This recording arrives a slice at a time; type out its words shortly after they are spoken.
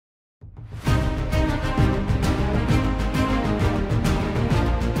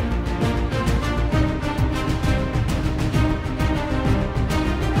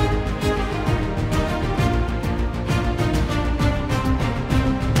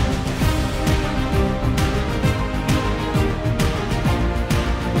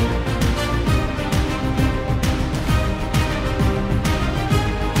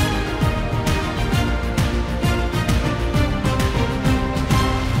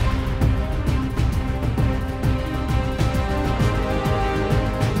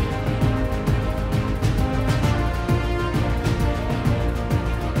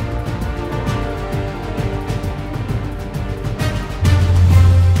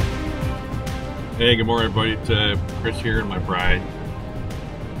Hey, good morning everybody. It's Chris here and my bride.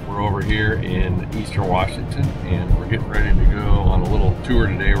 We're over here in Eastern Washington and we're getting ready to go on a little tour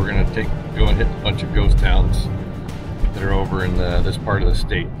today. We're going to go and hit a bunch of ghost towns that are over in this part of the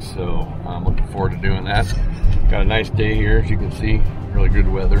state. So I'm looking forward to doing that. Got a nice day here, as you can see, really good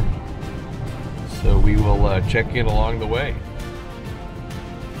weather. So we will check in along the way.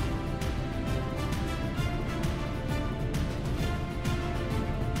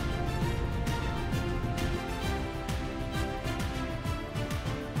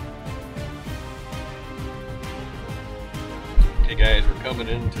 Hey guys, we're coming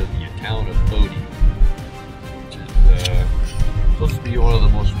into the town of Bodie, which is supposed to be one of the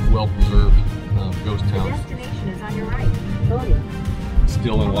most well-preserved ghost towns. The destination is on your right, Bodie.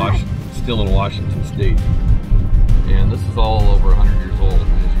 Still in Washington State, and this is all over 100 years old.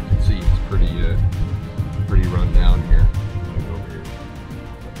 And as you can see, it's pretty run down here. Let me go over here.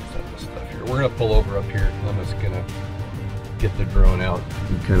 Set this stuff here. We're gonna pull over up here. I'm just gonna get the drone out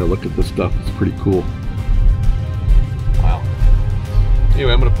and kind of look at this stuff. It's pretty cool. Wow.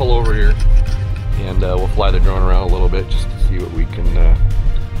 Anyway, I'm going to pull over here and we'll fly the drone around a little bit just to see what we can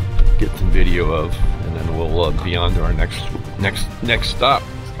get some video of, and then we'll be on to our next stop.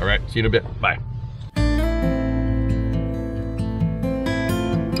 All right, see you in a bit. Bye.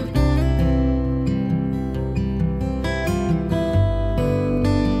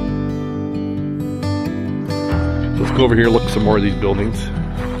 Let's go over here and look at some more of these buildings.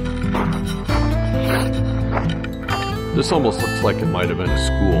 This almost looks like it might have been a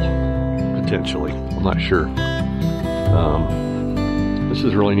school, potentially. I'm not sure. This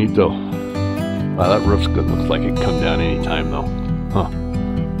is really neat though. Wow, that roof's good. Looks like it can come down anytime though. Huh.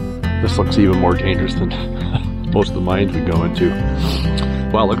 This looks even more dangerous than most of the mines we go into.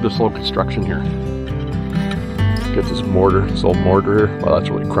 Wow, look at this little construction here. Get this mortar, this old mortar here. Wow, that's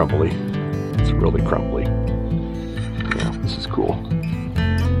really crumbly. It's really crumbly. Yeah, this is cool.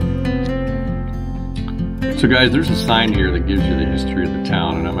 So guys, there's a sign here that gives you the history of the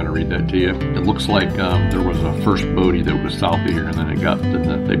town, and I'm going to read that to you. It looks like there was a first Bodie that was south of here, and then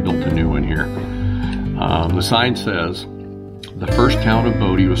they built a new one here. The sign says, the first town of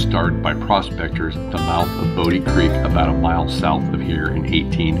Bodie was started by prospectors at the mouth of Bodie Creek about a mile south of here in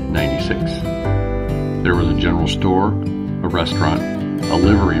 1896. There was a general store, a restaurant, a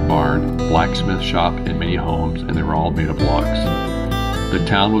livery barn, blacksmith shop, and many homes, and they were all made of logs. The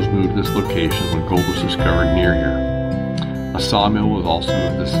town was moved to this location when gold was discovered near here. A sawmill was also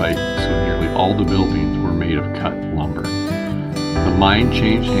moved to the site, so nearly all the buildings were made of cut lumber. The mine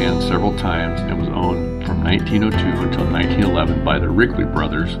changed hands several times and was owned from 1902 until 1911 by the Wrigley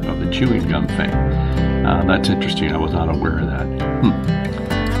brothers of the chewing gum fame. That's interesting, I was not aware of that.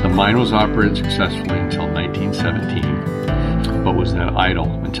 The mine was operated successfully until 1917, but was then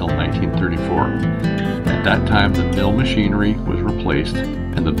idle until 1934. At that time, the mill machinery was replaced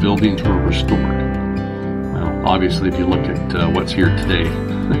and the buildings were restored. Well, obviously, if you look at what's here today,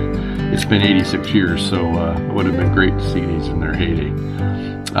 it's been 86 years, so it would have been great to see these in their heyday.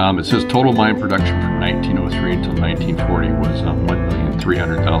 It says total mine production from 1903 until 1940 was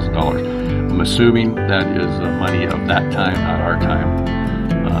 $1,300,000. I'm assuming that is money of that time, not our time,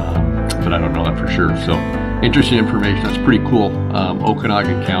 but I don't know that for sure. So, interesting information. That's pretty cool.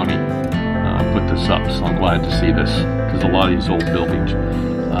 Okanogan County put this up, so I'm glad to see this, because a lot of these old buildings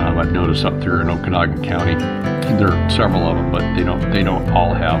I've noticed up there in Okanogan County, there are several of them, but they don't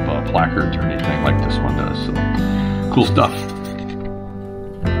all have placards or anything like this one does. So cool stuff.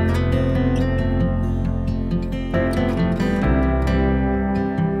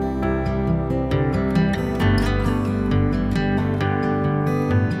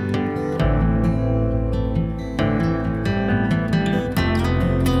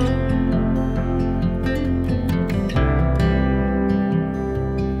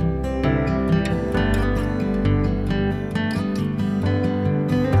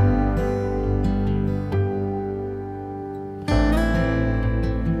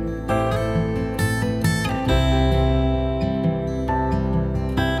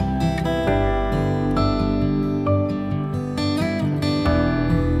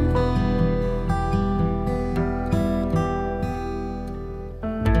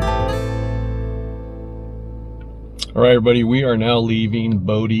 All right, everybody, we are now leaving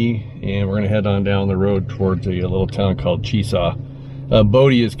Bodie, and we're going to head on down the road towards a little town called Chisaw.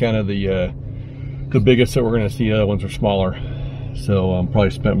 Bodie is kind of the biggest that we're going to see. The other ones are smaller, so probably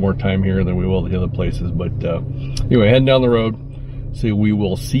spent more time here than we will the other places. But anyway, heading down the road, so we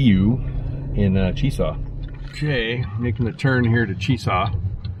will see you in Chisaw. Okay, making the turn here to Chisaw.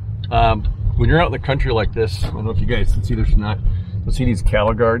 When you're out in the country like this, I don't know if you guys can see this or not, So see these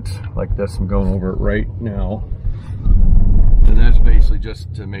cattle guards like this? I'm going over it right now. And that's basically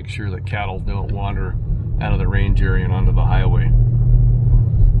just to make sure that cattle don't wander out of the range area and onto the highway.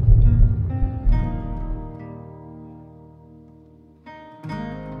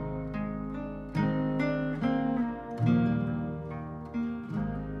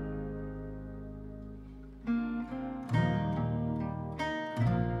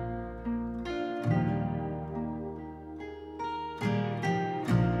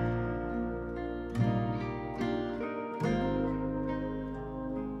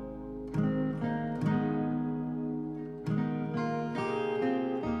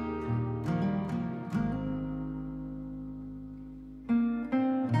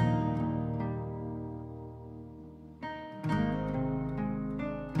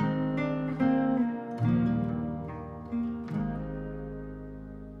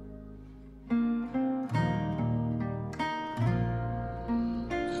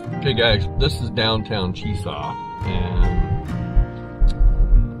 Okay guys, this is downtown Chesaw, and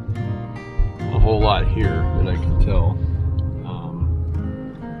a whole lot here that I can tell.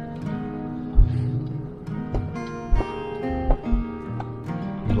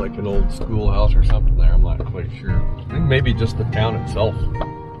 Like an old schoolhouse or something there, I'm not quite sure. I think maybe just the town itself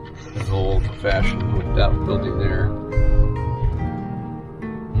is old fashioned with that building there.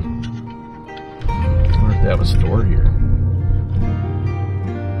 I wonder if they have a store here.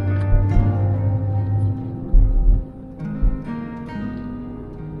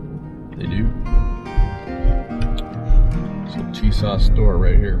 They do. So Chesaw store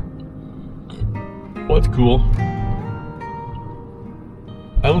right here. Well, that's cool.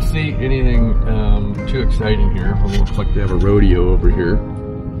 I don't see anything too exciting here. It looks like they have a rodeo over here,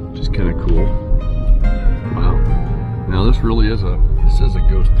 which is kind of cool. Wow. Now this really is a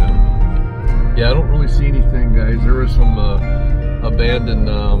ghost town. Yeah, I don't really see anything, guys. There are some abandoned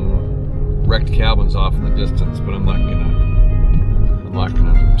wrecked cabins off in the distance, but I'm not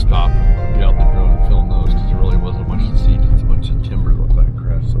gonna stop and get out the drone and film those because there really wasn't much to see. Just a bunch of timber looked like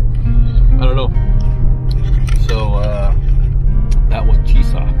crap. So I don't know. So that was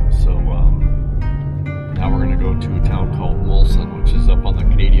Chesaw. So now we're gonna go to a town called Molson, which is up on the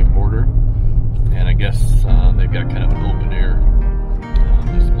Canadian border, and I guess they've got kind of an open air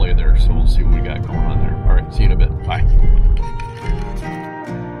display there. So we'll see what we got going on there. All right, see you in a bit. Bye.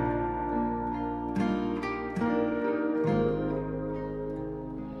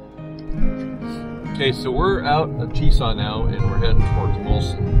 Okay, so we're out of Chesaw now, and we're heading towards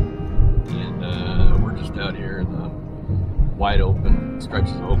Molson, and we're just out here in the wide open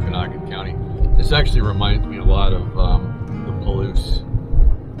stretches of Okanogan County. This actually reminds me a lot of the Palouse,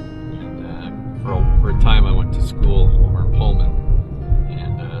 and for a time I went to school over in Pullman,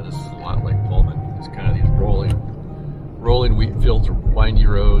 and this is a lot like Pullman. It's kind of these rolling wheat fields, windy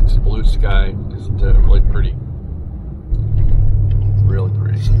roads, blue sky, just really pretty. Really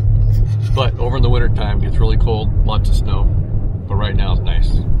pretty. But over in the winter time, it gets really cold, lots of snow. But right now it's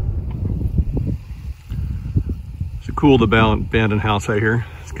nice. It's a cool abandoned house right here.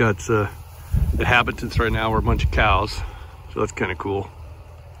 It's got the inhabitants right now are a bunch of cows, so that's kind of cool.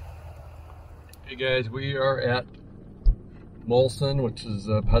 Hey guys, we are at Molson, which is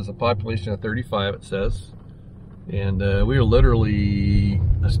has a population of 35, it says, and we are literally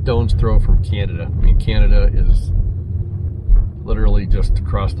a stone's throw from Canada. I mean, Canada is literally just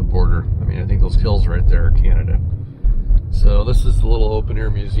across the border. I mean, I think those hills right there are Canada. So this is the little open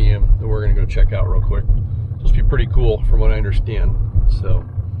air museum that we're gonna go check out real quick. It's supposed to be pretty cool from what I understand. So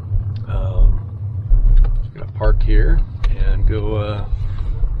just gonna park here and go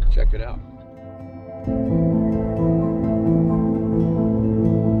check it out.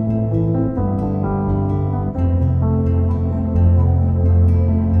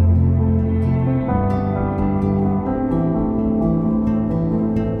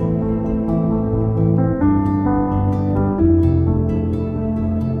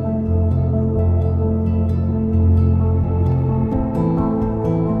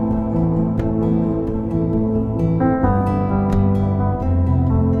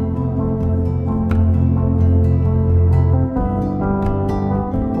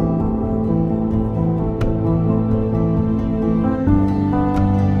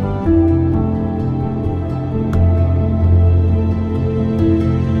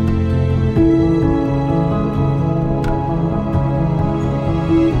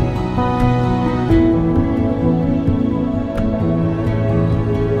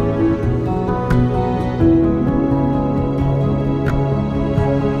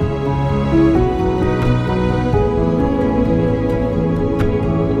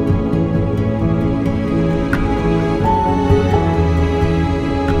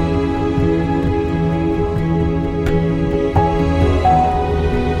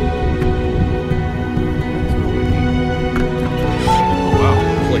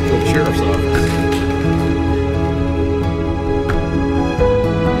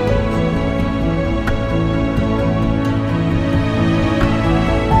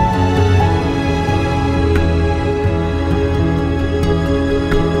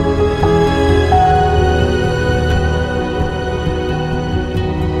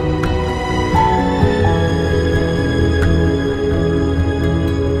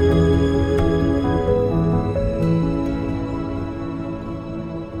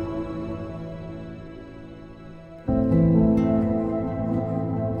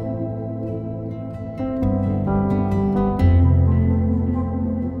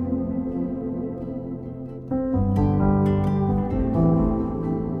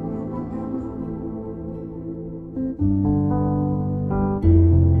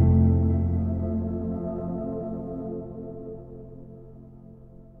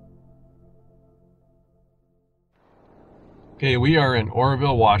 Okay, we are in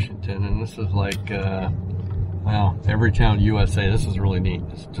Oroville, Washington, and this is like, wow, every town USA. This is really neat.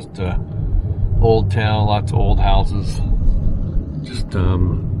 It's just a old town, lots of old houses. Just,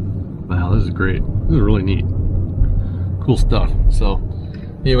 wow, this is great. This is really neat. Cool stuff. So,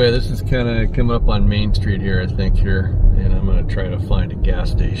 anyway, this is kind of coming up on Main Street here, I think, here. And I'm going to try to find a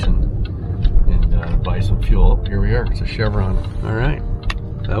gas station and buy some fuel. Oh, here we are. It's a Chevron. All right.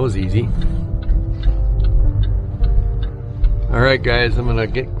 That was easy. All right, guys, I'm gonna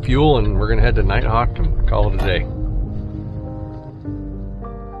get fuel and we're gonna head to Nighthawk and call it a day.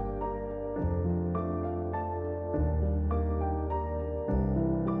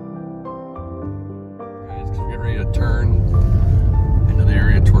 Guys, we're getting ready to turn into the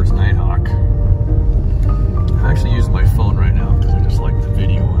area towards Nighthawk. I'm actually using my phone right now because I just like the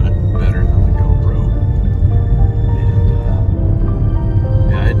video on it better than the GoPro.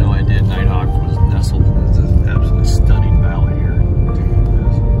 And yeah, I had no idea Nighthawk was nestled in this absolutely stunning valley here.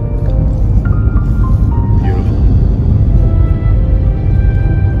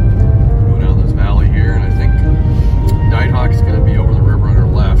 Nighthawk's going to be over the river on our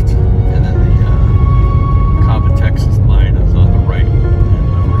left, and then the Cobb, Texas line is on the right.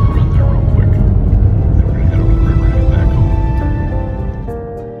 And we're going to run there real quick. Then we're going to head over the river and head back home.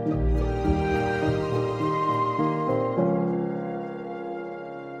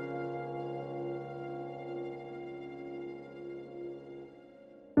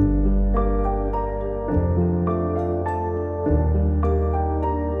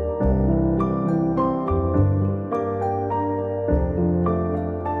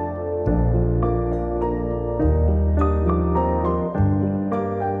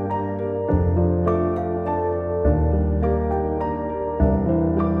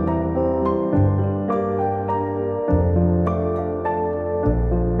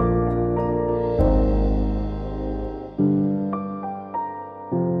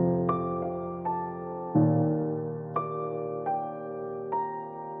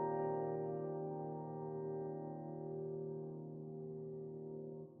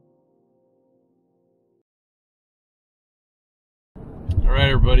 All right,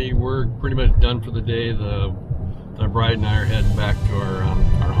 everybody, we're pretty much done for the day. The bride and I are heading back to our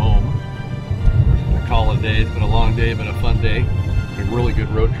home. We're just gonna call it a day. It's been a long day, but a fun day. A really good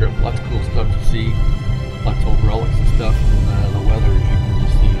road trip. Lots of cool stuff to see. Lots of old relics and stuff. And the weather, as you can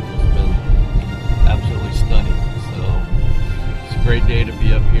just see, has been absolutely stunning. So it's a great day to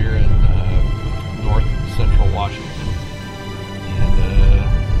be up here in north central Washington. And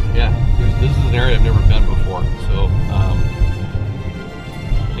yeah, this is an area I've never been before. So.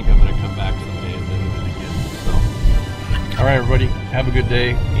 I think I'm going to come back someday and visit it again. So, all right, everybody, have a good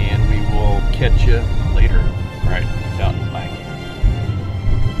day, and we will catch you later. All right, peace out. Bye.